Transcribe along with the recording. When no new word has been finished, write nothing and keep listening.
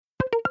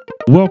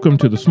Welcome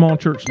to the Small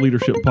Church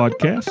Leadership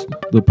Podcast,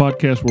 the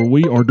podcast where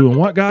we are doing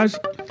what, guys?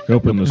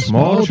 Helping the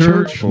small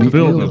church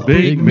fulfill the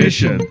big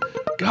mission.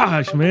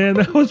 Gosh, man,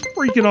 that was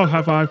freaking awesome.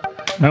 High five.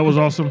 That was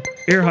awesome.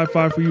 Air high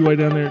five for you way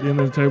down there at the end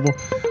of the table.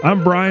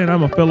 I'm Brian.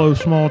 I'm a fellow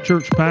small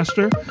church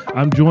pastor.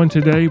 I'm joined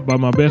today by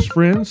my best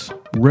friends,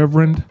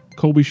 Reverend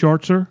Colby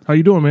Schartzer. How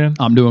you doing, man?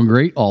 I'm doing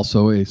great.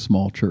 Also a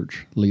small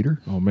church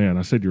leader. Oh, man,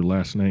 I said your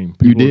last name.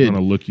 You People did. are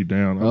going to look you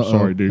down. I'm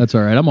sorry, dude. That's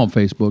all right. I'm on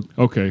Facebook.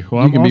 Okay.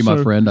 Well, You can be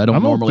my friend. I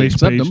don't normally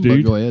accept them,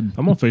 but go ahead.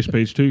 I'm on Face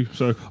page, too.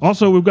 So,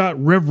 also, we've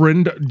got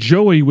Reverend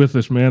Joey with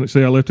us, man.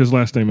 See, I left his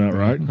last name out,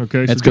 right?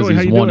 Okay. That's so, because Joey,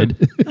 how he's you wanted.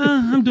 doing?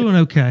 I'm doing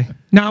okay.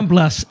 Now I'm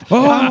blessed.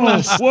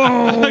 Oh,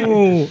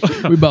 whoa.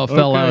 We about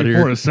fell out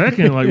here. For a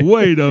second, like,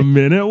 wait a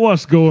minute.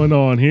 What's going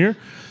on here?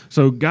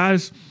 So,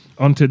 guys,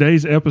 on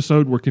today's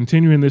episode, we're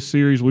continuing this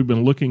series. We've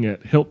been looking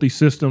at healthy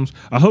systems.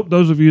 I hope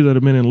those of you that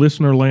have been in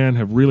listener land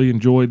have really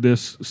enjoyed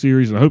this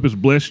series, and I hope it's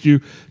blessed you.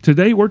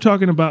 Today, we're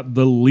talking about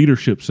the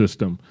leadership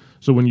system.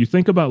 So when you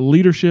think about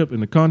leadership in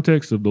the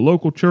context of the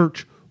local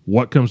church,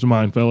 what comes to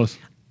mind, fellas?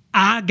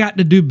 I got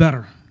to do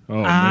better.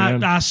 Oh,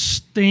 man. I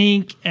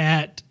stink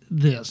at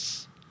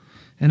this,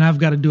 and I've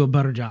got to do a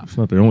better job. It's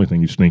not the only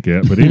thing you stink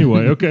at, but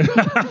anyway, okay.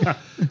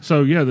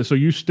 So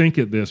you stink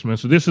at this, man.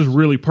 So this is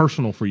really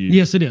personal for you.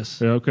 Yes, it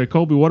is. Yeah, okay,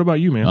 Colby, what about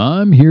you, man?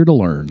 I'm here to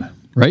learn.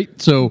 Right?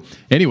 So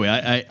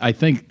anyway, I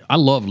think I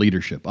love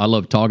leadership. I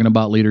love talking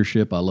about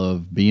leadership. I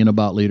love being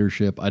about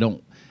leadership. I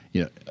don't,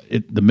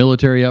 the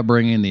military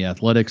upbringing, the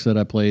athletics that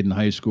I played in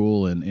high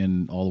school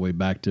and all the way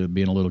back to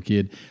being a little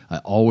kid, I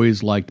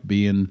always liked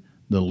being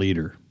the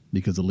leader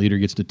because the leader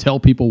gets to tell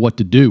people what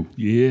to do.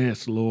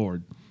 Yes,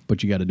 Lord.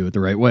 But you got to do it the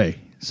right way.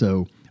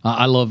 So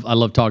I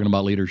love talking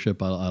about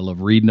leadership. I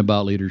love reading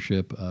about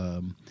leadership.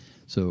 I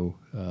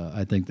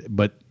think,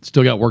 but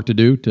still got work to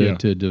do to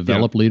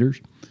develop leaders.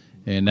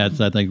 And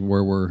that's, I think,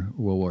 where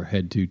we'll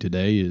head to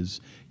today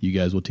is you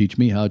guys will teach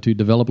me how to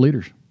develop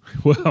leaders.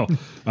 Well,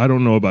 I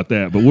don't know about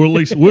that, but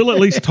we'll at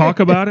least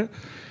talk about it.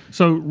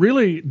 So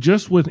really,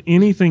 just with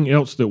anything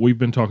else that we've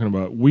been talking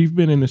about, we've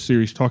been in this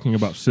series talking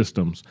about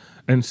systems.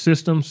 And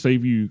systems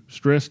save you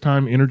stress,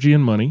 time, energy,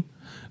 and money.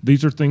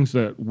 These are things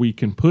that we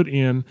can put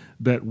in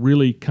that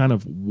really kind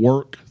of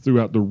work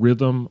throughout the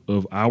rhythm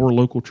of our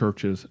local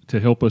churches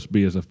to help us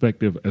be as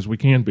effective as we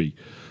can be.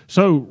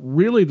 So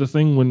really the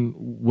thing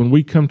when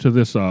we come to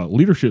this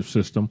leadership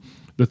system,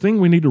 the thing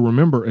we need to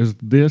remember is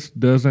this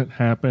doesn't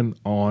happen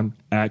on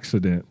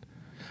accident.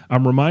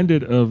 I'm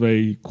reminded of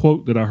a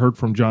quote that I heard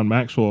from John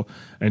Maxwell,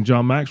 and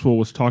John Maxwell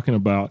was talking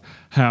about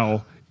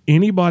how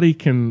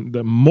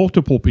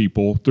multiple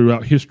people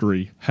throughout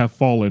history have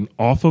fallen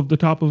off of the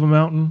top of a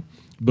mountain,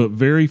 but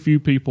very few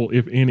people,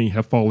 if any,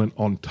 have fallen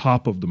on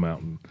top of the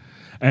mountain.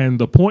 And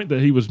the point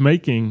that he was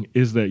making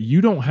is that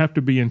you don't have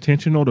to be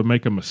intentional to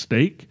make a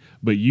mistake,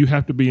 but you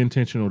have to be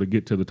intentional to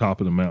get to the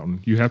top of the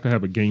mountain. You have to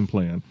have a game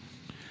plan.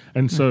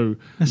 And so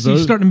You're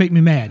starting to make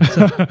me mad.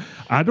 So.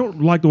 I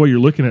don't like the way you're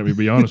looking at me, to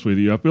be honest with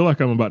you. I feel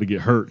like I'm about to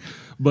get hurt.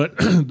 But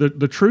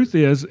the truth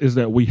is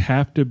that we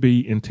have to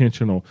be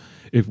intentional.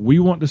 If we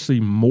want to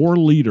see more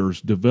leaders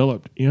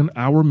developed in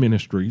our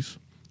ministries,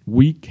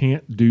 we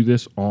can't do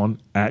this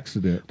on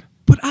accident.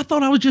 But I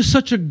thought I was just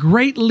such a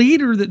great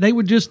leader that they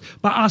would just,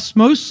 by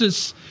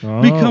osmosis,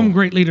 become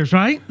great leaders,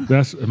 right?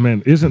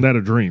 Isn't that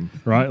a dream,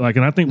 right? Like,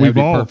 and I think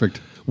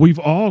we've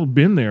all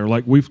been there.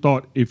 Like, we've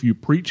thought if you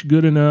preach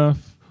good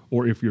enough,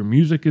 or if your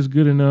music is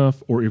good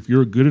enough, or if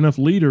you're a good enough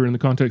leader in the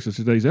context of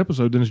today's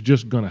episode, then it's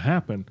just going to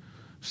happen.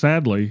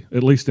 Sadly,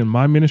 at least in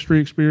my ministry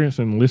experience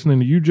and listening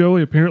to you,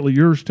 Joey, apparently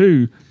yours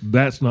too,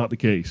 that's not the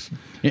case.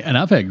 Yeah, and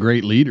I've had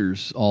great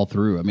leaders all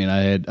through. I mean,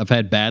 I've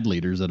had bad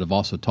leaders that have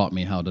also taught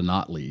me how to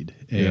not lead.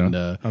 And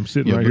I'm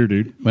sitting right here,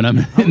 dude. When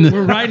I'm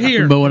we're right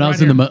here. But when I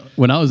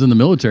was in the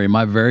military,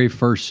 my very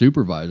first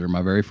supervisor,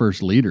 my very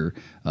first leader,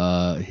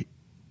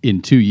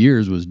 in 2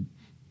 years was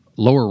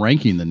lower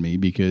ranking than me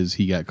because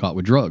he got caught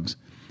with drugs,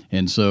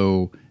 and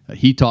so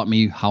he taught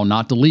me how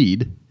not to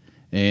lead.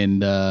 And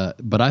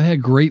but I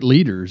had great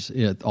leaders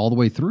all the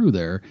way through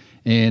there,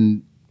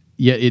 and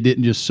yet it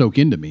didn't just soak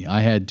into me.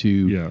 I had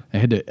to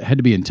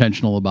be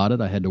intentional about it.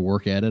 I had to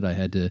work at it.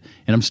 And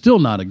I'm still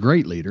not a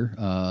great leader,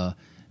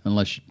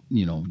 unless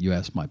you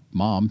ask my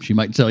mom. She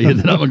might tell you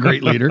that I'm a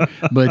great leader.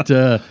 But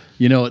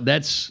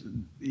that's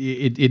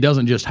it.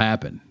 Doesn't just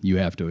happen. You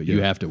have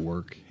to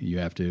work. You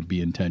have to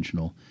be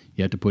intentional.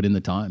 You have to put in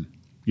the time.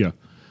 Yeah.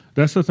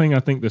 That's the thing I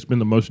think that's been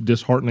the most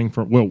disheartening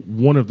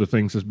one of the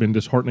things that's been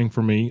disheartening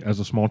for me as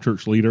a small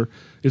church leader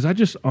is I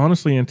just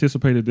honestly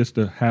anticipated this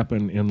to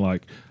happen in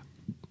like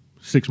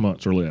 6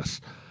 months or less.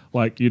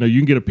 Like, you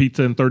can get a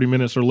pizza in 30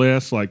 minutes or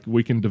less. Like,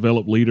 we can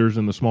develop leaders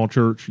in the small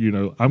church.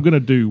 I'm going to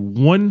do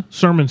one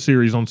sermon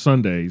series on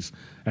Sundays,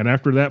 and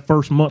after that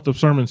first month of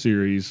sermon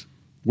series,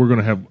 we're going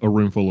to have a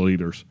room full of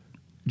leaders.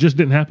 Just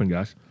didn't happen,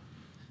 guys.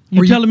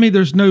 You're telling me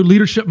there's no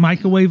leadership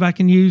microwave I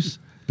can use?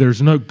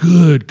 There's no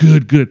good.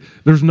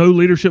 There's no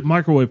leadership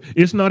microwave.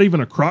 It's not even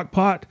a crock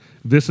pot.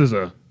 This is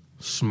a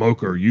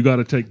smoker. You got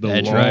to take the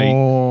That's right.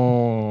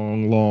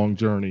 long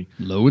journey.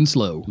 Low and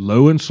slow.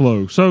 Low and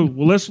slow. So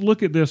let's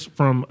look at this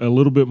from a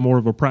little bit more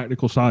of a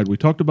practical side. We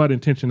talked about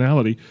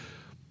intentionality.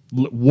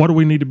 What do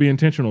we need to be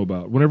intentional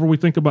about? Whenever we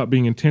think about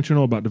being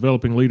intentional about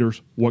developing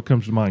leaders, what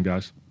comes to mind,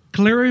 guys?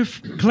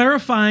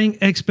 Clarifying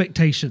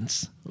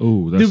expectations.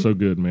 Oh, that's so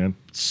good, man.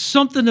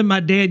 Something that my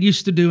dad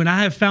used to do, and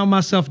I have found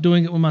myself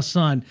doing it with my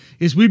son,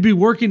 is we'd be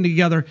working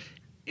together,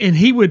 and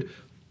he would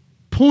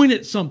point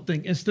at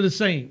something instead of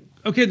saying,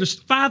 okay, there's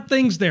 5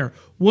 things there.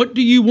 What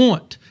do you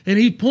want? And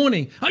he's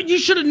pointing. Oh, you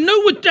should have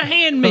known what to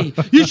hand me.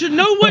 You should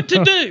know what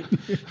to do.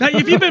 Now,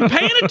 if you've been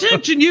paying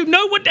attention, you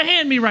know what to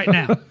hand me right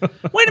now.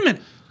 Wait a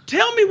minute.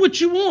 Tell me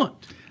what you want.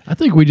 I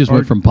think we just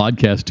went from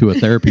podcast to a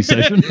therapy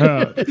session.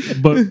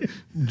 But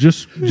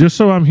just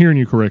so I'm hearing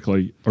you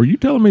correctly, are you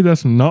telling me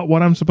that's not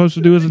what I'm supposed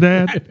to do as a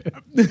dad?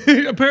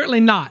 Apparently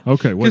not.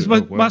 Okay. Because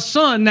my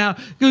son now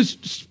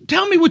goes,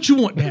 tell me what you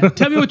want, Dad.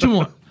 Tell me what you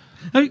want.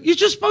 You're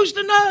just supposed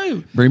to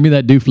know. Bring me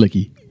that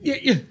dooflicky.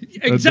 Yeah,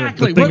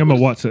 exactly. The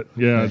thingamawhatsit.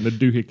 Yeah, the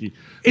doohickey.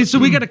 And so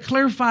we got to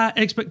clarify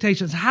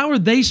expectations. How are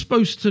they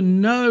supposed to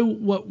know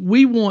what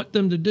we want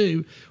them to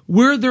do,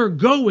 where they're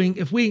going,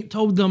 if we ain't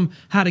told them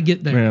how to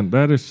get there? Man,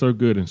 that is so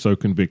good and so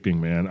convicting,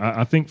 man.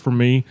 I think for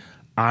me,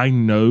 I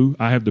know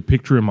I have the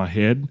picture in my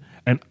head,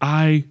 and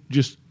I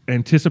just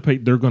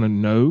anticipate they're going to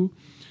know.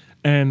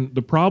 And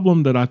the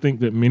problem that I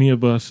think that many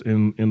of us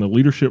in the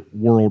leadership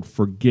world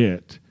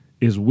forget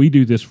is we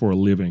do this for a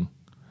living.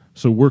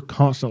 So we're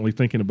constantly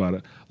thinking about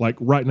it. Like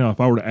right now, if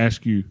I were to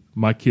ask you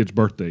my kids'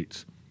 birth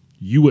dates,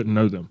 you wouldn't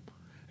know them.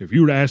 If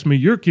you were to ask me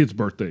your kids'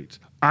 birth dates,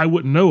 I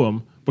wouldn't know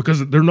them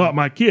because they're not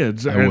my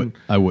kids. I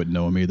wouldn't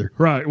know them either.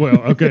 Right. Well,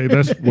 okay.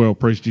 Well,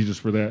 praise Jesus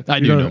for that. I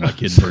do know my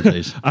kids'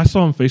 birthdays. I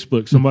saw on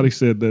Facebook, somebody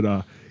said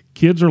that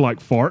kids are like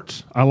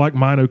farts. I like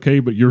mine okay,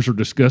 but yours are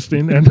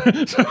disgusting. And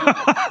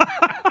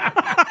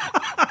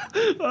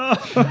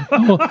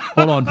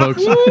Hold on,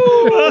 folks.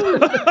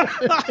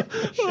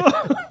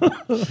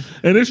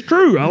 and it's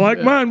true. I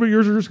like mine, but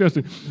yours are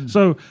disgusting.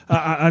 So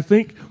I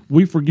think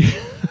we forget.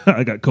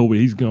 I got Colby.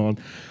 He's gone.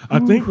 I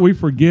think we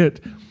forget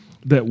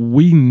that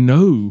we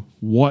know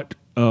what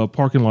a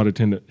parking lot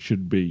attendant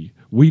should be.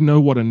 We know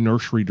what a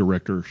nursery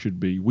director should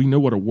be. We know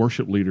what a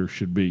worship leader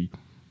should be.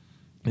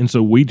 And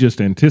so we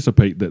just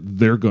anticipate that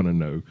they're going to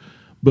know.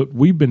 But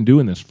we've been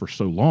doing this for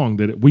so long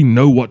that we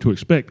know what to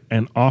expect,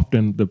 and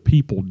often the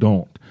people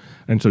don't.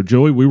 And so,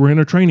 Joey, we were in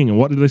a training, and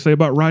what did they say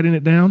about writing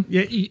it down?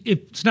 Yeah,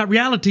 it's not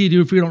reality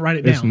if you don't write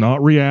it down. It's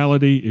not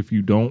reality if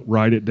you don't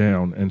write it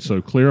down. And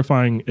so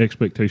clarifying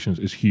expectations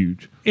is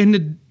huge.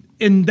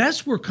 And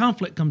that's where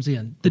conflict comes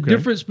in, the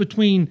difference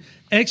between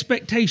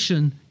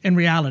expectation and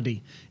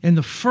reality. And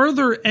the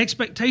further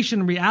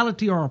expectation and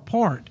reality are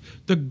apart,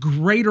 the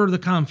greater the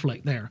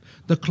conflict there.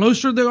 The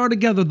closer they are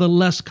together, the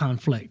less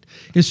conflict.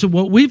 And so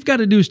what we've got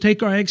to do is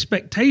take our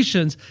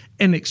expectations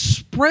and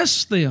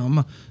express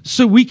them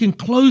so we can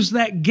close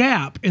that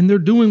gap, and they're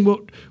doing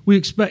what we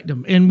expect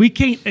them. And we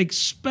can't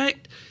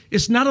expect,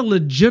 it's not a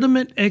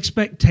legitimate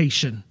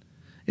expectation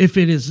if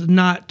it is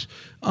not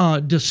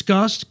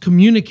discussed,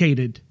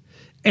 communicated,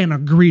 and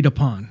agreed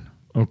upon.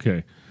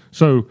 Okay.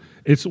 So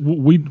it's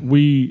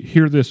we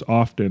hear this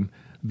often,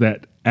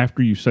 that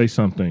after you say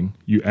something,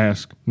 you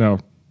ask, now,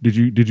 did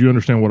you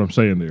understand what I'm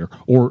saying there?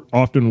 Or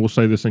often we'll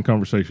say this in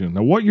conversation.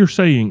 Now, what you're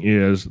saying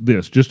is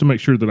this, just to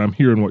make sure that I'm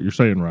hearing what you're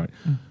saying right.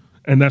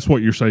 And that's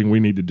what you're saying we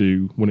need to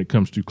do when it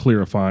comes to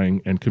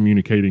clarifying and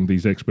communicating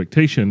these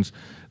expectations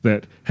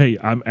that, hey,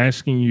 I'm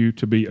asking you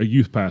to be a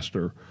youth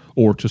pastor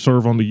or to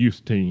serve on the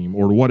youth team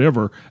or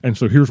whatever. And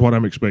so here's what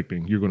I'm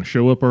expecting. You're going to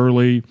show up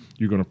early.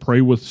 You're going to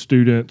pray with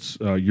students.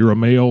 You're a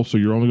male, so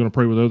you're only going to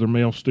pray with other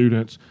male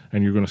students.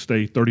 And you're going to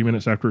stay 30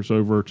 minutes after it's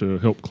over to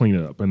help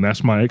clean up. And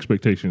that's my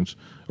expectations.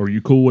 Are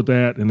you cool with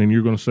that? And then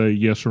you're going to say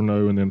yes or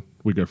no, and then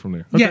we go from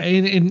there. Okay.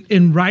 Yeah,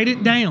 and write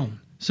it down.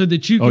 So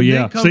that you can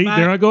then come back.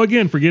 There I go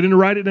again, forgetting to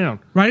write it down.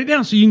 Write it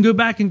down so you can go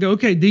back and go,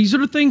 okay, these are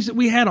the things that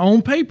we had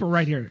on paper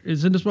right here.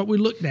 Isn't this what we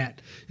looked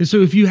at? And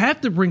so if you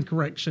have to bring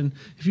correction,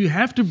 if you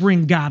have to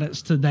bring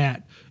guidance to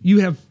that,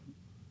 you have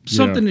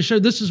something to show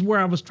this is where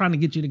I was trying to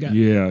get you to go.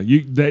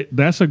 Yeah,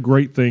 that's a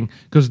great thing,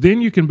 because then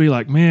you can be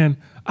like, man,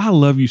 I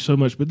love you so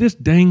much, but this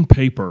dang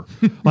paper,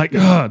 like,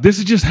 this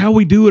is just how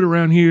we do it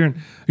around here.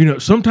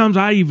 And, sometimes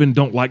I even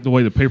don't like the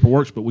way the paper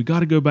works, but we got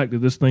to go back to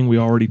this thing we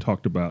already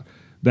talked about.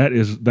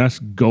 That's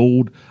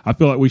gold. I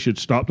feel like we should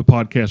stop the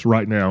podcast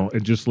right now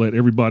and just let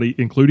everybody,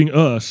 including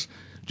us,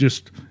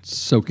 just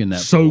soak in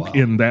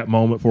that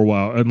moment for a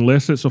while,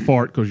 unless it's a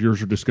fart, because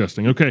yours are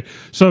disgusting. Okay,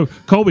 so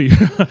Colby,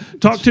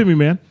 talk to me,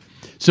 man.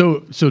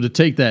 So to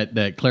take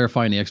that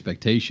clarifying the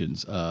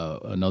expectations,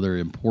 another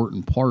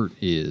important part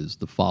is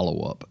the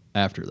follow up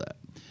after that.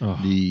 Oh,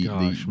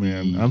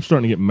 man, I'm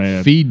starting to get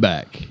mad.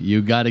 Feedback.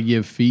 You got to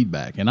give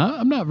feedback, and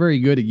I'm not very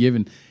good at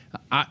giving.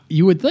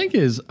 you would think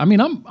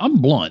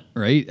I'm blunt,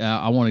 right?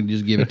 I want to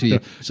just give it to you.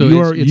 So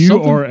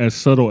you are as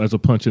subtle as a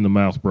punch in the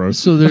mouth, bro.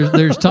 So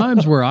there's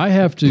times where I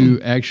have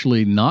to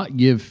actually not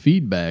give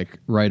feedback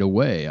right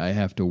away. I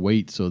have to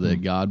wait so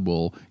that God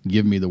will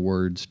give me the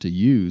words to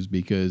use,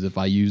 because if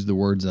I use the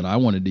words that I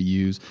wanted to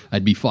use,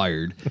 I'd be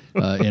fired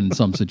in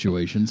some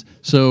situations.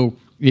 So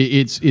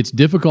it's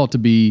difficult to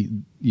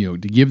to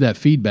give that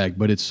feedback,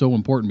 but it's so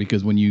important,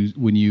 because when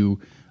you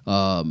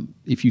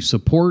if you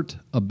support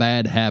a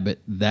bad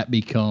habit, that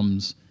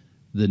becomes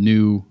the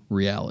new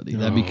reality.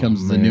 That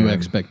becomes the new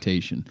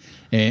expectation.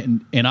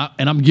 And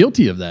I'm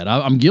guilty of that.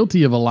 I'm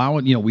guilty of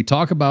allowing, we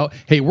talk about,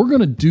 hey, we're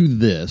going to do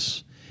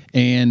this,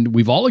 and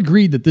we've all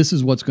agreed that this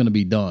is what's going to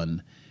be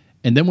done.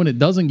 And then when it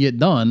doesn't get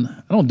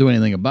done, I don't do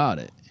anything about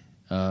it.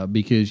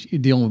 Because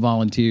you're dealing with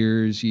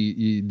volunteers,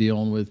 you're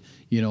dealing with,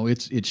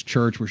 it's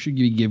church where should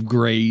you give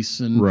grace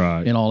and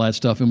all that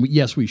stuff. And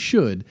yes, we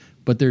should,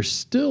 but there's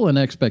still an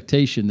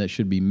expectation that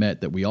should be met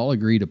that we all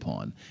agreed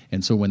upon.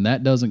 And so when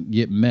that doesn't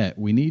get met,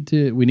 we need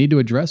to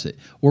address it.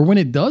 Or when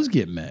it does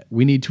get met,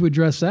 we need to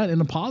address that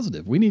in a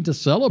positive. We need to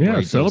celebrate.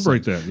 Yeah,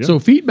 celebrate that. Yeah. So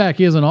feedback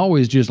isn't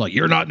always just like,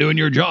 you're not doing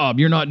your job,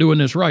 you're not doing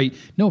this right.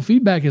 No,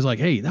 feedback is like,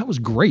 hey, that was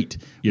great.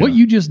 Yeah. What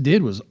you just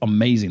did was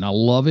amazing. I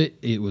love it.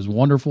 It was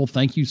wonderful.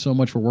 Thank you so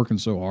much for working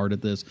so hard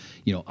at this.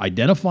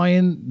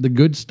 Identifying the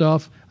good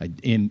stuff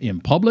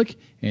in public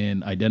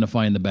and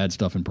identifying the bad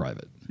stuff in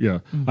private. Yeah.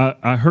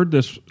 I heard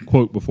this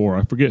quote before.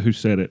 I forget who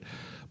said it,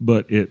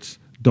 but it's,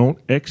 don't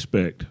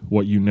expect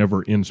what you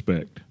never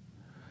inspect.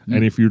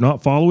 And if you're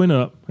not following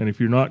up, and if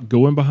you're not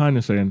going behind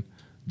and saying,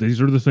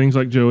 these are the things,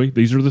 like Joey,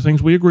 these are the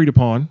things we agreed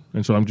upon,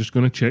 and so I'm just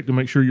going to check to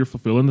make sure you're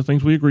fulfilling the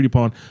things we agreed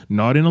upon,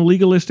 not in a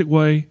legalistic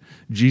way.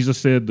 Jesus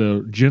said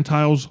the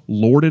Gentiles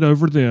lord it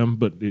over them,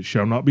 but it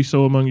shall not be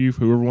so among you.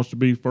 Whoever wants to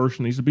be first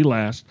needs to be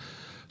last.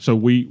 So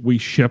we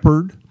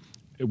shepherd.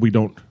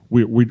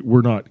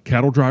 We're not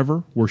cattle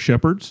driver. We're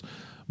shepherds,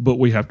 but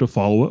we have to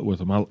follow up with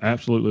them. I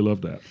absolutely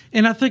love that.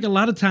 And I think a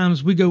lot of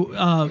times we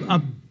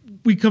go,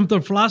 we come to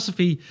a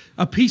philosophy,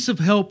 a piece of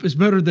help is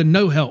better than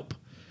no help.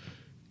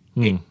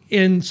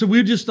 And so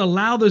we just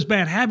allow those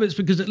bad habits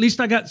because at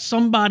least I got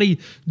somebody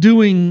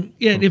doing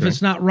it if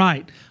it's not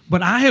right.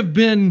 But I have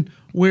been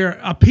where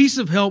a piece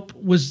of help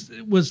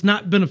was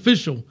not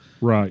beneficial.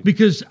 Right.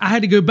 Because I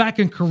had to go back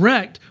and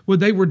correct what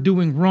they were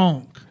doing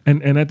wrong.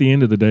 And at the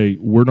end of the day,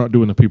 we're not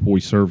doing the people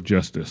we serve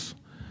justice.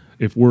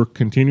 If we're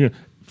continuing,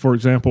 for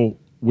example,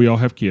 we all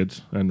have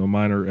kids, and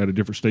mine are at a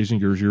different stage than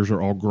yours. Yours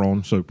are all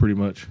grown, so pretty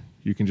much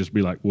you can just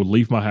be like, well,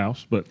 leave my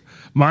house. But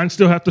mine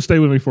still have to stay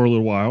with me for a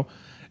little while.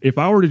 If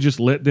I were to just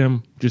let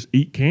them just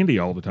eat candy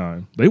all the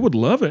time, they would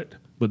love it,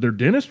 but their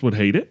dentist would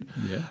hate it.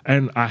 Yeah.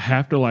 And I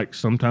have to,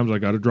 sometimes I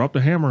got to drop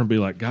the hammer and be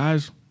like,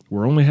 guys,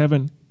 we're only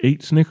having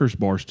 8 Snickers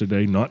bars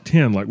today, not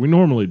 10 like we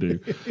normally do.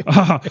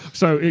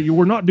 So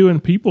we're not doing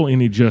people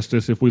any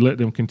justice if we let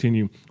them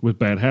continue with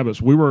bad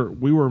habits. We were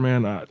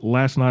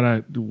last night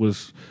I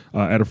was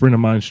at a friend of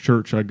mine's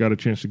church. I got a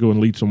chance to go and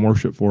lead some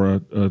worship for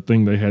a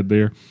thing they had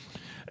there.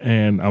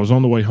 And I was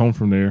on the way home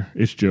from there.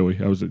 It's Joey.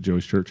 I was at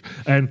Joey's church.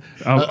 And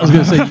I was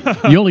going to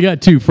say, you only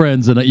got 2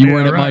 friends and you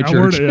weren't at my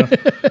church.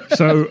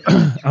 So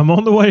I'm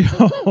on the way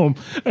home,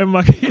 and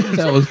my kids.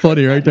 That was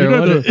funny right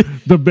there.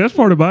 The best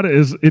part about it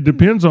is it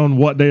depends on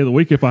what day of the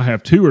week if I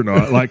have 2 or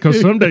not. Because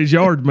some days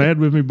y'all are mad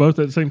with me both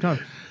at the same time.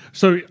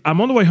 So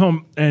I'm on the way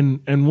home, and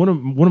one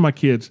of my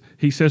kids,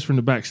 he says from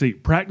the back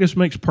seat, practice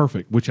makes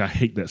perfect, which I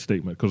hate that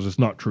statement because it's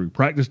not true.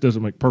 Practice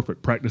doesn't make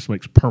perfect. Practice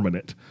makes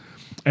permanent.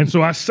 And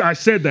so I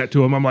said that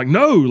to him. I'm like,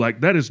 no,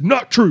 that is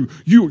not true.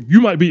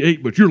 You might be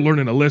 8, but you're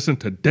learning a lesson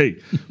today.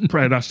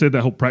 And I said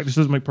that whole practice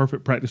doesn't make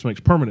perfect. Practice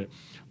makes permanent.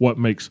 What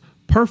makes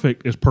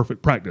perfect is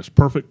perfect practice.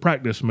 Perfect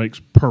practice makes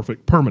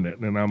perfect permanent.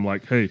 And I'm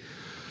like, hey,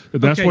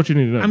 that's what you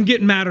need to know. I'm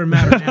getting madder and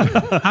madder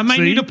now. I might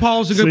need to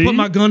pause and go put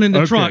my gun in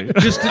the trunk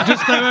just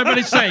so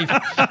everybody's safe.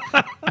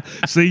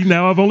 See,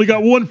 now I've only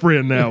got one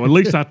friend now. At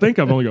least I think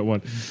I've only got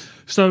one.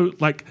 So,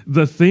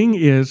 the thing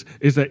is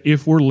that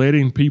if we're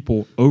letting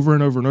people over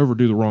and over and over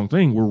do the wrong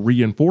thing, we're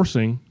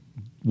reinforcing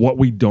what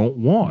we don't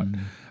want.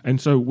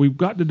 And so we've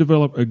got to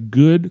develop a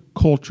good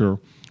culture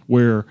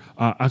where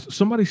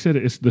somebody said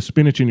it's the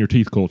spinach in your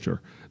teeth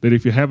culture, that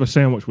if you have a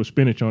sandwich with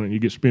spinach on it and you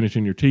get spinach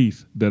in your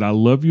teeth, that I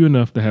love you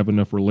enough to have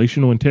enough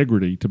relational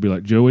integrity to be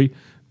like, Joey,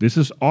 this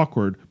is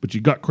awkward, but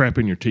you got crap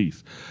in your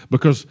teeth.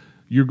 Because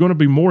you're going to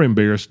be more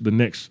embarrassed the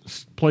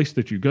next place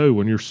that you go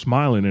when you're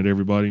smiling at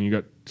everybody and you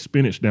got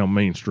spinach down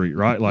Main Street,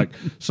 right?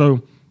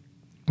 So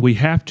we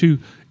have to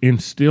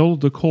instill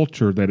the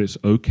culture that it's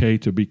okay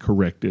to be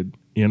corrected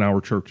in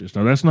our churches.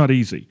 Now, that's not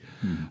easy.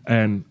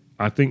 And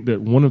I think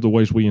that one of the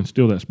ways we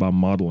instill that is by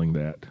modeling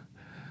that.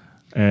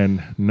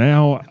 And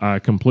now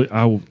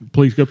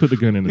please go put the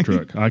gun in the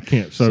truck. I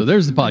can't. So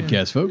there's the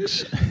podcast,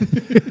 folks.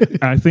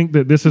 I think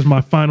that this is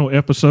my final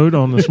episode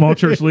on the Small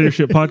Church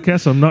Leadership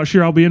Podcast. I'm not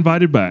sure I'll be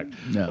invited back.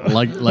 No,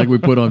 like we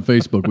put on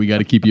Facebook, we got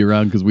to keep you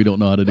around because we don't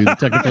know how to do the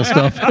technical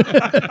stuff.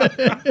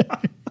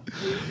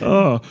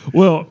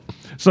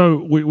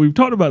 So we've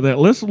talked about that.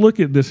 Let's look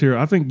at this here.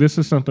 I think this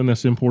is something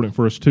that's important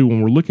for us too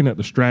when we're looking at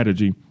the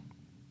strategy.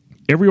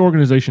 Every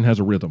organization has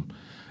a rhythm.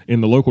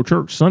 In the local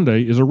church,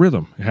 Sunday is a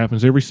rhythm. It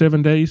happens every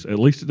 7 days. At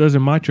least it does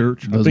in my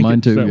church. Does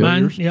mine too, yeah.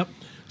 Mine, yep.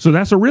 So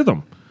that's a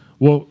rhythm.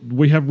 Well,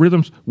 we have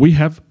rhythms. We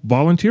have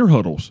volunteer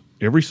huddles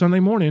every Sunday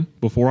morning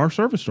before our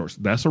service starts.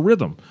 That's a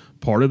rhythm.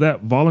 Part of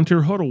that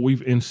volunteer huddle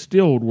we've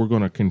instilled, we're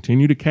going to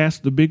continue to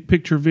cast the big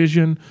picture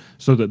vision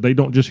so that they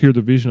don't just hear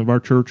the vision of our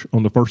church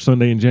on the first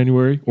Sunday in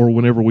January or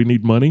whenever we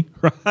need money,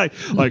 right?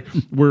 Like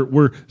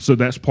so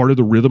that's part of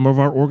the rhythm of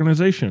our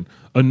organization.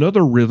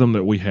 Another rhythm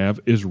that we have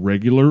is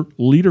regular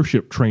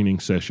leadership training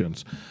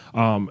sessions.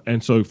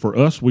 And so for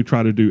us, we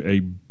try to do a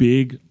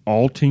big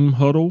all-team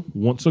huddle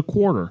once a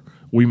quarter.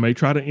 We may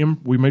try to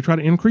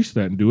increase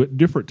that and do it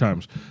different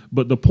times.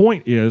 But the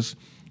point is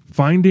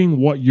finding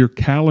what your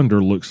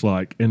calendar looks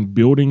like and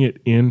building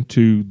it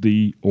into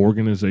the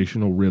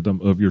organizational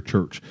rhythm of your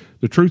church.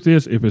 The truth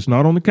is, if it's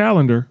not on the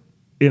calendar,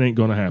 it ain't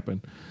going to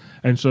happen.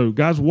 And so,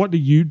 guys, what do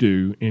you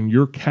do in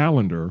your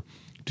calendar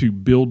to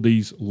build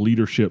these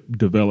leadership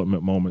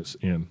development moments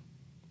in?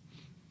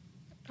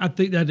 I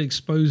think that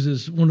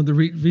exposes one of the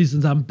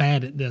reasons I'm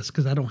bad at this,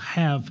 because I don't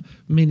have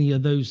many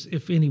of those,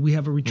 if any. We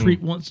have a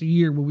retreat once a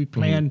year where we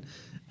plan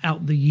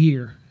out the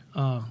year.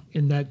 So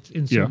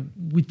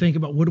we think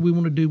about what do we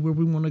want to do, where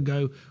we want to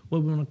go,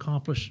 what we want to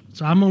accomplish.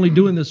 So I'm only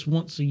doing this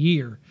once a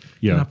year.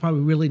 Yeah. And I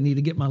probably really need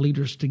to get my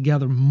leaders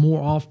together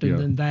more often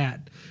than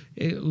that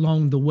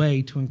along the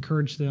way to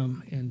encourage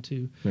them and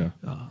to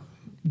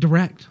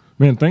direct.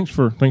 Man, thanks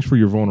for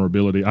your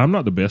vulnerability. I'm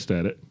not the best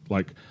at it.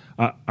 Like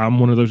I'm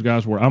one of those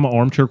guys where I'm an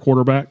armchair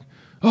quarterback.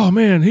 Oh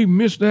man, he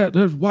missed that.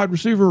 That wide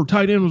receiver or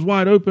tight end was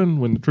wide open.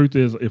 When the truth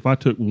is, if I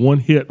took one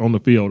hit on the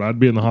field, I'd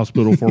be in the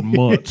hospital for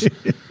months.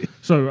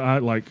 So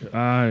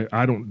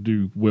I don't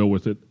do well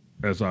with it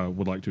as I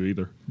would like to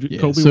either.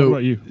 Colby, what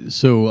about you?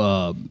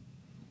 So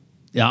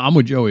I'm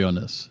with Joey on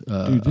this.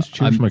 Dude, this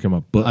chair's making my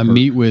butt hurt.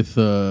 meet with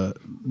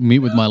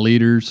my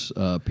leaders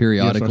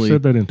periodically. Yes, I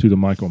said that into the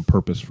mic on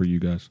purpose for you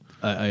guys.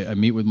 I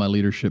meet with my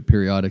leadership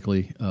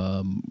periodically.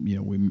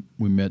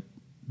 We met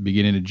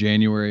beginning of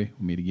January.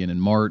 We meet again in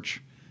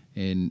March,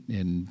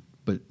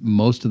 but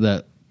most of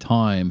that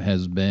time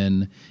has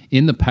been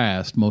in the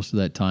past. Most of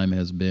that time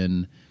has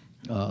been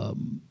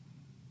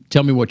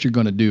tell me what you're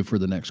going to do for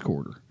the next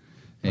quarter.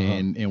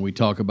 And we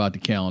talk about the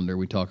calendar.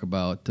 We talk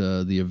about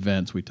the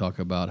events. We talk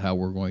about how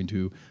we're going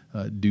to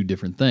do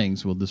different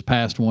things. Well, this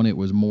past one, it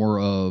was more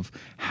of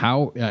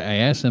how I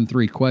asked them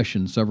 3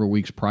 questions several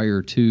weeks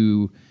prior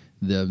to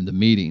the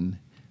meeting.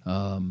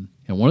 And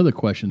one of the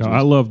questions was,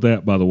 I love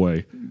that, by the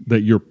way,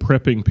 that you're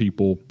prepping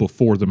people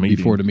before the meeting.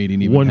 Before the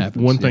meeting even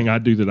happens. One thing I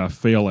do that I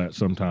fail at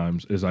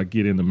sometimes is I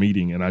get in the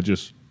meeting and I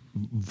just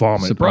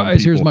vomit.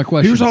 Surprise, here's my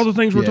question. Here's all the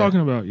things we're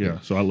talking about. Yeah,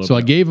 so I love that. So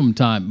I gave them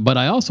time, but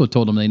I also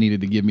told them they needed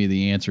to give me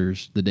the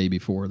answers the day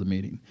before the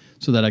meeting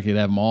so that I could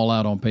have them all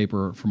out on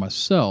paper for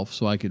myself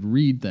so I could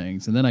read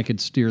things and then I could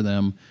steer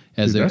them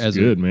as they're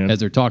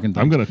talking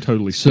things. I'm going to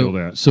totally steal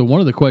that. So one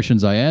of the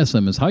questions I asked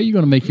them is, how are you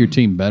going to make your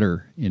team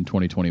better in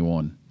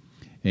 2021?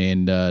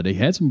 And they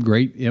had some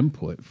great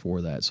input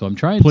for that. So I'm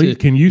trying to...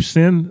 Can you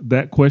send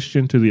that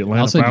question to the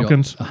Atlanta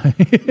Falcons?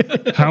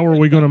 How are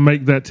we going to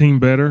make that team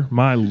better?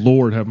 My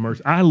Lord have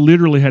mercy. I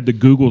literally had to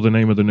Google the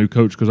name of the new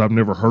coach because I've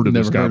never heard of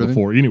this guy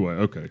before. Anyway,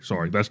 okay,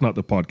 sorry. That's not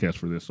the podcast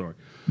for this. Sorry.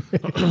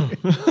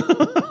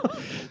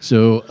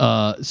 So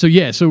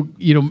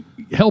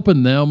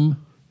helping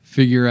them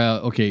figure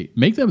out, okay,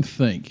 make them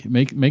think.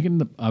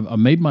 I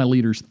made my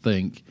leaders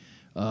think,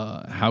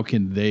 how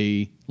can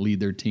they lead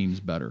their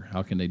teams better?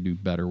 How can they do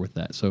better with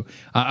that? So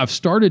I've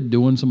started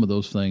doing some of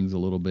those things a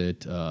little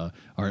bit.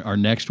 Our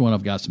next one,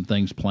 I've got some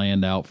things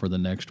planned out for the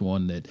next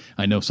one that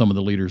I know some of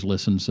the leaders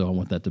listen, so I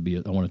want it to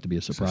be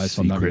a surprise.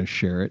 So I'm not going to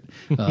share it.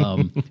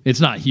 It's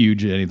not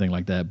huge or anything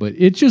like that, but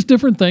it's just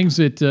different things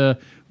that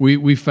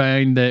we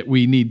find that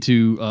we need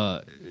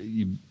to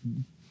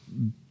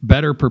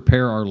better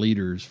prepare our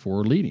leaders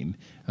for leading.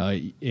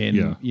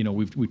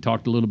 We've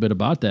talked a little bit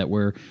about that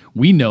where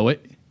we know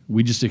it.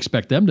 We just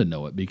expect them to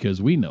know it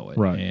because we know it.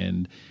 Right.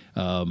 And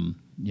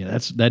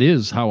that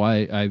is how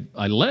I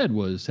led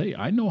was, hey,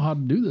 I know how to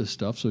do this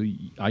stuff, so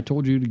I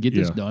told you to get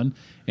this done.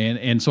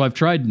 And so I've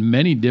tried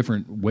many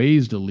different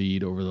ways to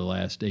lead over the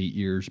last 8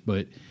 years,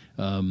 but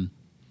none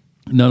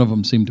of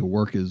them seem to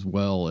work as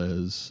well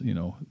as,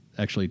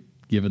 actually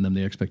giving them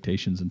the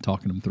expectations and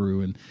talking them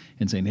through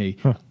and saying, hey,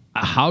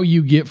 how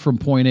you get from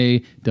point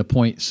A to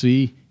point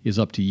C is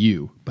up to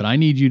you, but I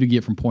need you to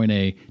get from point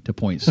A to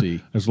point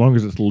C. As long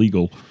as it's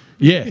legal.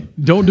 Yeah,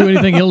 don't do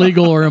anything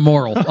illegal or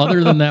immoral.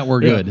 Other than that,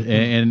 we're good.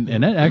 And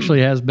that actually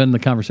has been the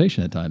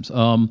conversation at times.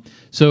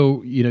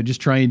 So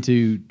just trying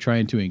to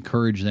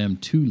encourage them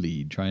to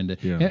lead,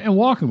 and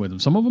walking with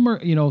them. Some of them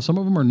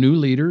are new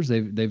leaders.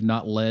 They've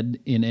not led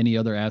in any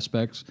other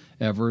aspects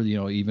ever.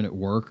 Even at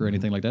work or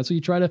anything like that. So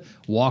you try to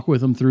walk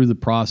with them through the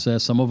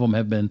process. Some of them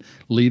have been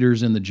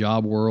leaders in the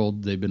job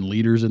world. They've been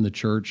leaders in the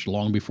church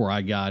long before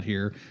I got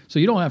here. So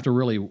you don't have to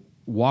really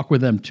walk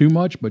with them too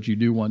much, but you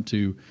do want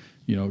to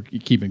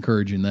keep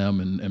encouraging them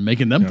and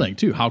making them think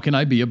too. How can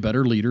I be a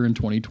better leader in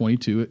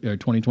 2022 or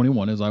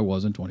 2021 as I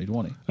was in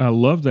 2020? I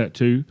love that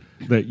too,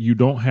 that you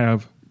don't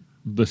have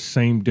the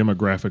same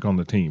demographic on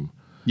the team.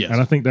 Yes.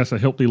 And I think that's a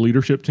healthy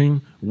leadership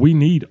team. We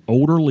need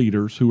older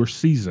leaders who are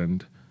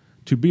seasoned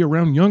to be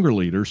around younger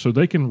leaders so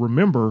they can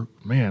remember,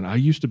 man, I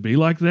used to be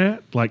like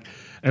that.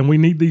 And we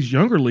need these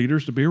younger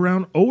leaders to be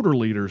around older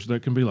leaders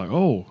that can be like,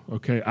 oh,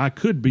 okay, I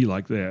could be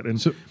like that.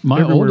 And so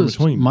my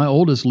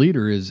oldest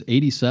leader is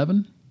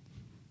 87.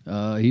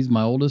 He's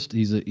my oldest.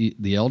 He's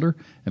the elder.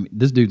 I mean,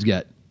 this dude's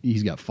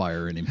he's got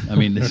fire in him. I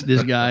mean,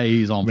 this guy,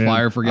 he's on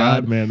fire for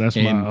God. That's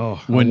and I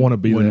want to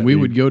be when that we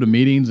dude. would go to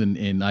meetings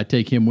and I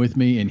take him with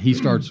me and he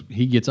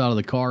gets out of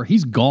the car,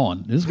 he's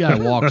gone. This guy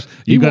walks,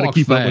 You he gotta walks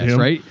keep up fast, with him.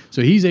 right?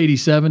 So he's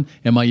 87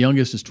 and my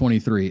youngest is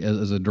 23.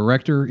 As a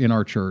director in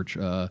our church,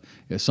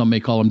 some may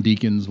call them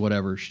deacons,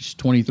 whatever. She's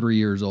 23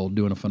 years old,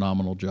 doing a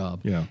phenomenal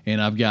job. Yeah.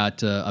 And I've got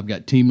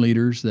team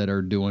leaders that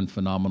are doing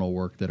phenomenal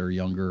work that are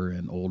younger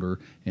and older.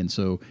 And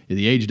so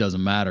the age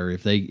doesn't matter.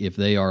 If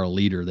they are a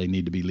leader, they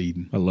need to be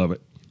leading. I love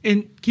it.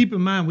 And keep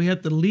in mind, we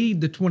have to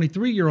lead the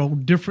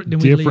 23-year-old different than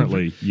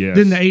Differently,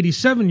 than the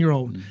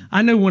 87-year-old.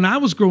 I know when I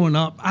was growing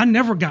up, I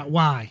never got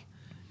why.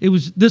 It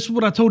was, this is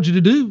what I told you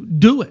to do.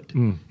 Do it.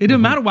 It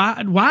didn't matter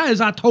why. Why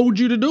is I told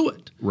you to do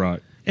it.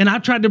 Right. And I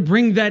tried to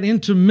bring that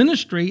into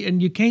ministry,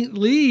 and you can't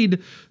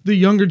lead the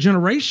younger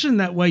generation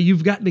that way.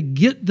 You've got to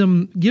give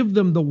them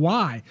the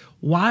why.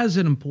 Why is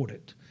it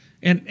important?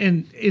 And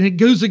it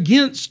goes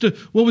against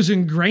what was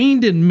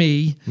ingrained in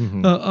me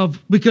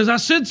because I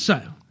said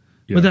so.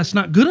 Yeah. But that's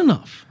not good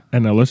enough.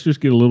 And now let's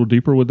just get a little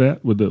deeper with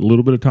that, with a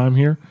little bit of time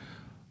here.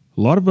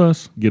 A lot of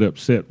us get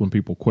upset when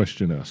people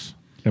question us,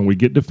 and we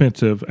get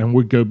defensive, and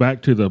we go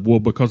back to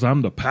because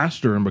I'm the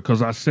pastor and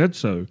because I said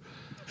so.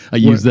 I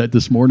used that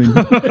this morning.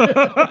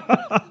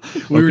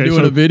 We were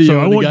doing a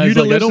video, and the guy's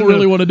like, I don't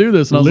really want to do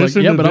this. And I was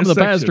like, yeah, but I'm the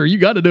pastor. You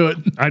got to do it.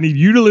 I need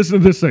you to listen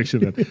to this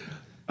section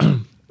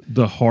then.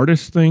 The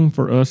hardest thing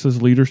for us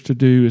as leaders to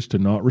do is to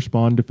not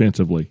respond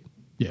defensively.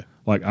 Yeah.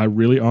 Like, I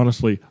really,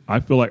 honestly, I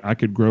feel like I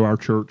could grow our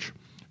church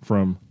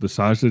from the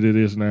size that it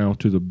is now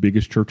to the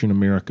biggest church in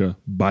America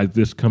by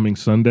this coming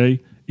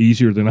Sunday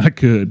easier than I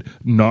could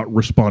not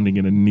responding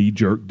in a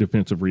knee-jerk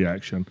defensive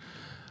reaction.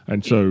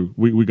 And so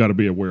we got to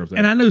be aware of that.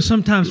 And I know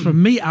sometimes for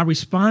me, I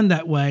respond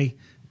that way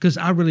because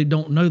I really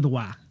don't know the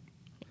why.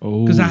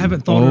 Because I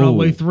haven't thought it all the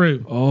way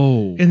through.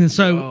 And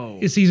then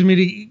it's easy for me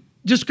to,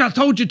 just because I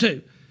told you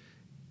to.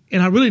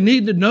 And I really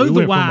need to know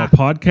the why. From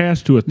a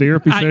podcast to a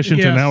therapy session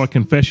to now a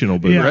confessional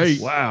booth. Yes. Right.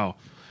 Wow.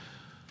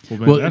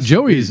 Well,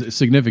 Joey's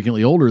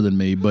significantly older than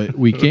me, but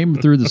we came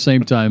through the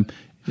same time.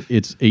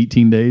 It's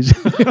 18 days,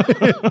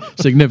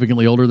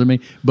 significantly older than me.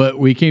 But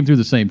we came through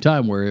the same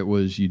time where it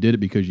was you did it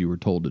because you were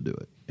told to do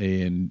it.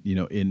 And,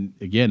 in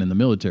the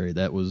military,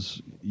 that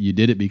was you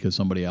did it because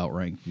somebody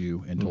outranked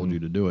you and told you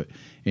to do it.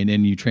 And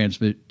then you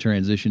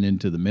transition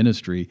into the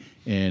ministry,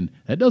 and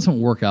that doesn't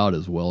work out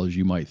as well as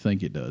you might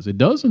think it does. It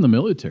does in the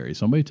military.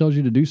 Somebody tells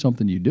you to do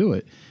something, you do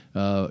it.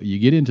 You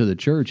get into the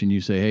church and you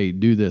say, hey,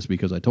 do this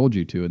because I told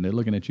you to. And they're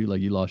looking at you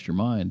like you lost your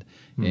mind.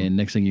 And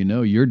next thing you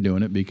know, you're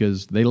doing it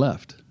because they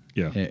left.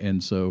 Yeah.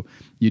 And so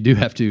you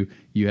have to.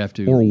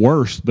 Or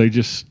worse, they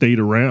just stayed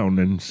around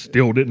and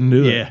still didn't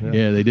do it.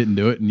 Yeah, they didn't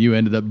do it, and you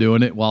ended up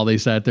doing it while they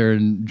sat there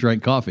and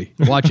drank coffee,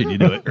 watching you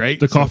do it, right?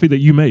 The coffee that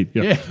you made.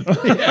 Yeah.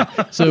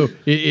 So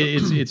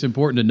it's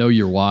important to know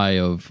your why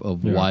of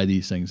why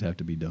these things have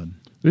to be done.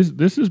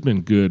 This has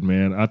been good,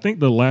 man. I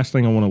think the last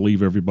thing I want to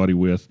leave everybody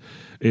with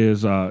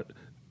is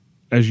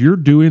as you're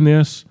doing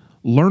this,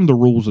 learn the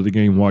rules of the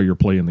game while you're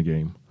playing the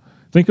game.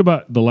 Think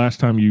about the last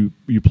time you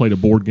played a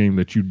board game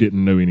that you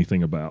didn't know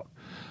anything about.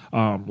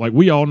 Like,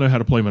 we all know how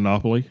to play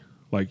Monopoly.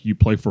 Like, you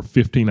play for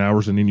 15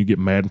 hours and then you get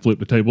mad and flip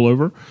the table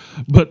over.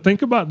 But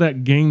think about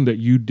that game that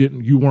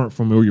you weren't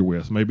familiar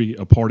with, maybe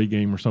a party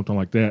game or something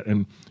like that.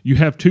 And you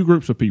have two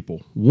groups of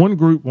people. One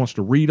group wants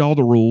to read all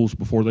the rules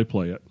before they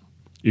play it.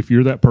 If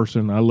you're that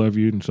person, I love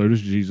you, and so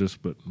does Jesus,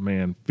 but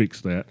man, fix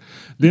that.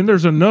 Then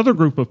there's another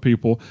group of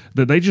people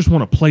that they just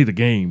want to play the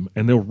game,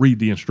 and they'll read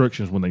the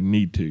instructions when they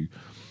need to.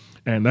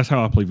 And that's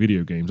how I play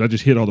video games. I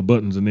just hit all the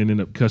buttons and then end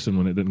up cussing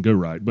when it didn't go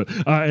right. But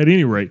at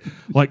any rate,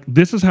 like,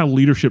 this is how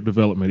leadership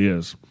development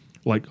is.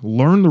 Like,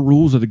 learn the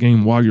rules of the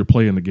game while you're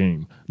playing the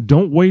game.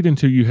 Don't wait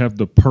until you have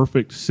the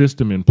perfect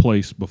system in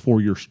place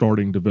before you're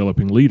starting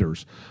developing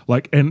leaders.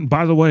 Like, and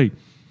by the way,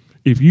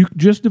 if you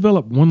just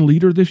develop one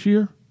leader this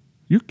year,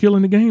 you're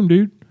killing the game,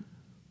 dude.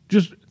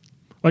 Just,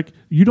 like,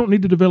 you don't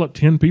need to develop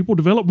 10 people.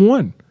 Develop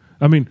one.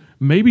 I mean,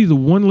 maybe the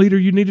one leader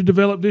you need to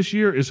develop this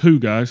year is who,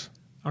 guys?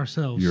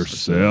 Ourselves.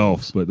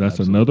 Yourself. But that's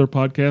another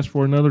podcast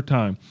for another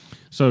time.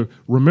 So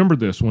remember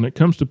this. When it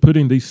comes to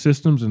putting these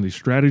systems and these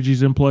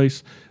strategies in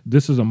place,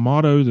 this is a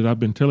motto that I've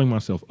been telling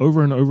myself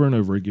over and over and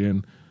over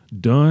again.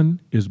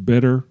 Done is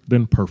better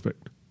than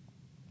perfect.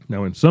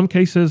 Now, in some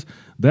cases,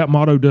 that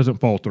motto doesn't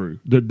fall through.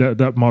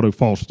 That motto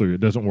falls through. It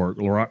doesn't work.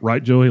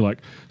 Right, Joey? Like,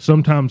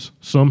 sometimes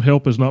some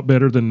help is not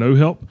better than no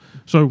help.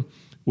 So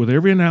with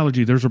every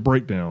analogy, there's a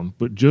breakdown.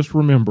 But just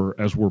remember,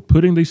 as we're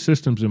putting these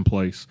systems in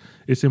place,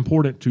 it's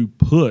important to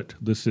put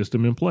the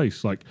system in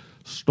place. Like,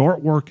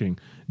 start working.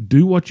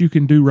 Do what you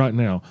can do right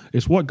now.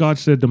 It's what God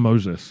said to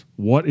Moses.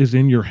 What is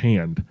in your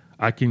hand?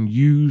 I can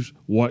use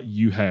what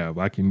you have.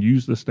 I can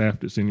use the staff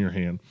that's in your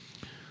hand.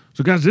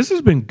 So, guys, this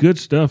has been good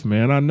stuff,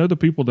 man. I know the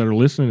people that are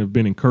listening have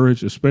been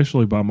encouraged,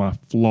 especially by my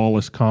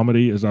flawless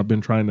comedy, as I've been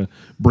trying to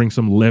bring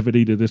some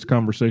levity to this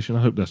conversation.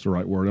 I hope that's the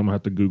right word. I'm going to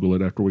have to Google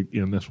it after we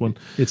end this one.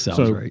 It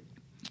sounds right.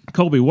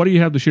 Colby, what do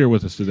you have to share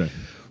with us today?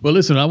 Well,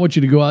 listen, I want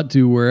you to go out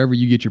to wherever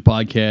you get your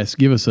podcasts.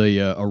 Give us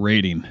a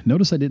rating.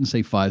 Notice I didn't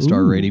say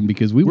 5-star rating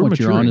because we want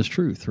your honest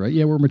truth, right?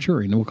 Yeah, we're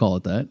maturing. We'll call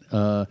it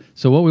that.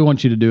 So what we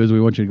want you to do is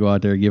we want you to go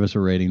out there and give us a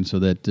rating so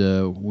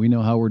that we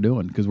know how we're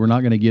doing, because we're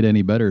not going to get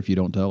any better if you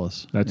don't tell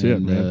us. That's it,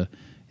 man.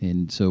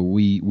 And so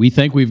we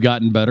think we've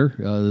gotten better.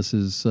 This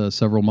is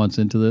several months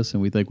into this,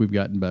 and we think we've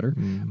gotten better.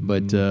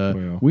 But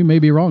we may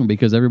be wrong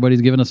because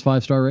everybody's giving us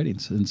 5-star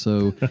ratings. And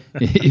so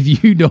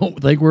if you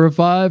don't think we're a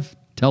 5,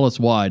 tell us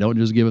why. Don't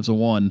just give us a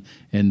 1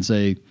 and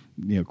say,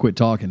 quit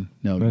talking.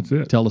 No, that's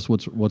it. Tell us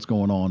what's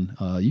going on.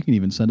 You can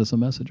even send us a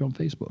message on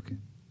Facebook.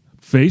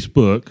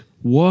 Facebook?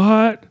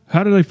 What?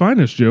 How do they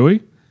find us,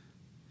 Joey?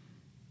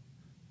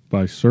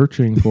 By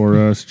searching for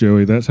us,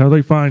 Joey. That's how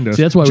they find us.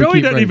 See, that's why Joey we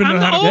keep doesn't even know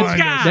I'm how the to old find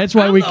guy. us. That's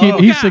why I'm we the keep.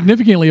 old He's guy.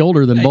 significantly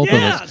older than both of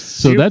Yes. us,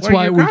 so that's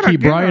why we keep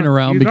Brian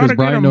around, because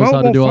Brian knows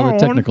how to do all the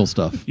technical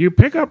stuff. You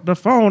pick up the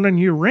phone and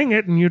you ring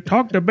it and you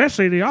talk to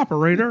Bessie, the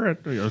operator.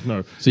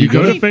 No, So you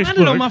go to I can't find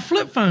it on my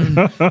flip phone.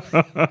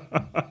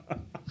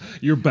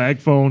 Your bag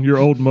phone, your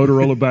old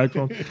Motorola bag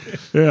phone.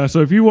 Yeah,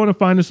 so if you want to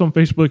find us on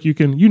Facebook,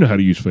 you know how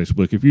to use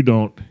Facebook. If you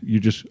don't,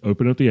 you just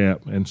open up the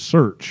app and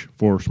search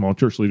for Small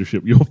Church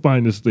Leadership. You'll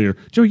find us there.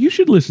 Joe, you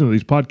should listen to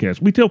these podcasts.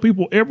 We tell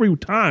people every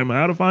time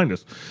how to find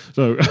us.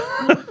 So,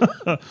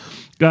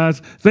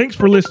 guys, thanks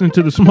for listening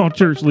to the Small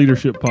Church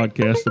Leadership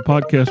Podcast, the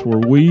podcast where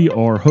we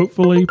are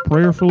hopefully,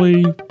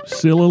 prayerfully,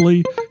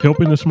 sillily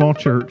helping the small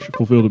church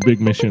fulfill the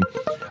big mission.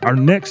 Our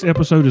next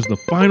episode is the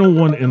final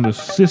one in the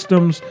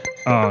systems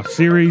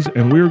series,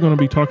 and we're going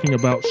to be talking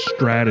about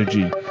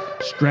strategy.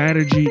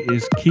 Strategy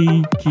is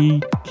key.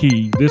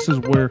 This is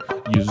where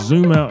you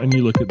zoom out and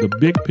you look at the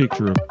big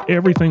picture of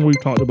everything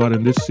we've talked about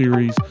in this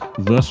series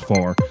thus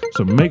far.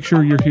 So make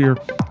sure you're here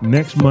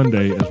next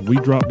Monday as we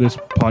drop this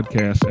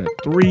podcast at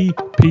 3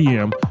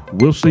 p.m.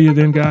 We'll see you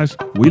then, guys.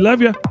 We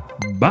love you.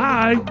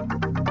 Bye.